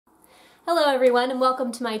Hello everyone and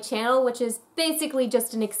welcome to my channel, which is basically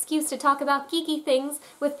just an excuse to talk about geeky things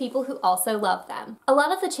with people who also love them. A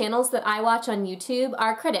lot of the channels that I watch on YouTube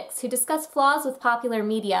are critics who discuss flaws with popular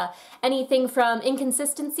media, anything from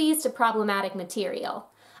inconsistencies to problematic material.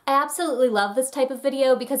 I absolutely love this type of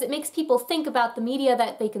video because it makes people think about the media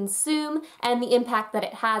that they consume and the impact that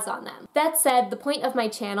it has on them. That said, the point of my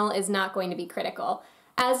channel is not going to be critical.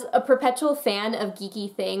 As a perpetual fan of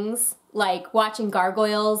geeky things, like watching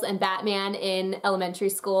Gargoyles and Batman in elementary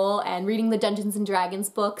school and reading the Dungeons & Dragons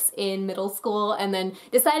books in middle school and then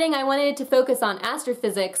deciding I wanted to focus on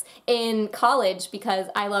astrophysics in college because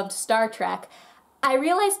I loved Star Trek, I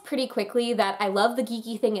realized pretty quickly that I love the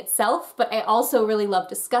geeky thing itself, but I also really love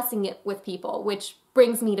discussing it with people, which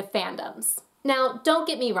brings me to fandoms. Now, don't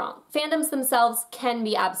get me wrong, fandoms themselves can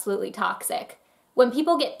be absolutely toxic. When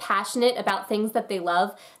people get passionate about things that they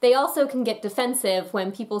love, they also can get defensive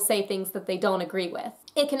when people say things that they don't agree with.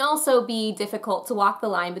 It can also be difficult to walk the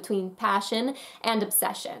line between passion and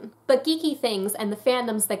obsession. But geeky things and the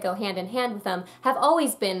fandoms that go hand in hand with them have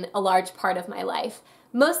always been a large part of my life,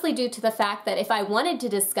 mostly due to the fact that if I wanted to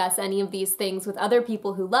discuss any of these things with other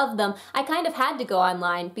people who love them, I kind of had to go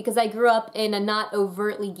online because I grew up in a not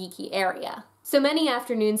overtly geeky area. So many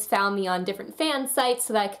afternoons found me on different fan sites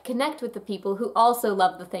so that I could connect with the people who also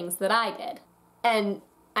loved the things that I did. And,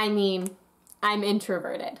 I mean, I'm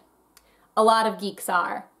introverted. A lot of geeks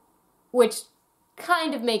are, which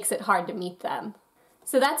kind of makes it hard to meet them.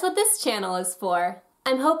 So that's what this channel is for.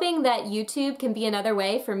 I'm hoping that YouTube can be another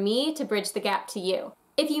way for me to bridge the gap to you.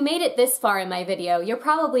 If you made it this far in my video, you're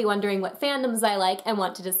probably wondering what fandoms I like and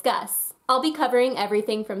want to discuss. I'll be covering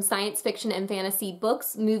everything from science fiction and fantasy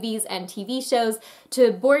books, movies, and TV shows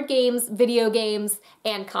to board games, video games,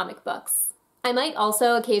 and comic books. I might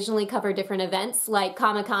also occasionally cover different events like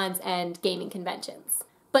Comic-Cons and gaming conventions.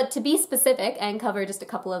 But to be specific and cover just a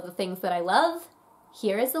couple of the things that I love,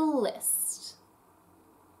 here is a list.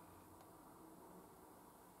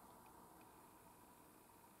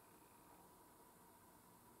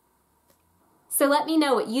 So let me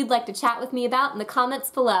know what you'd like to chat with me about in the comments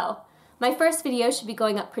below. My first video should be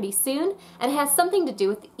going up pretty soon, and it has something to do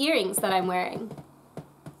with the earrings that I'm wearing.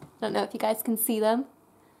 Don't know if you guys can see them.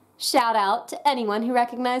 Shout out to anyone who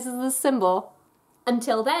recognizes this symbol.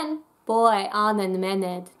 Until then, boy anen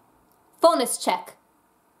mened. Phonus check.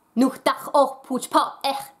 Nuchtach och puchpa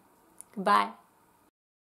ech. Goodbye.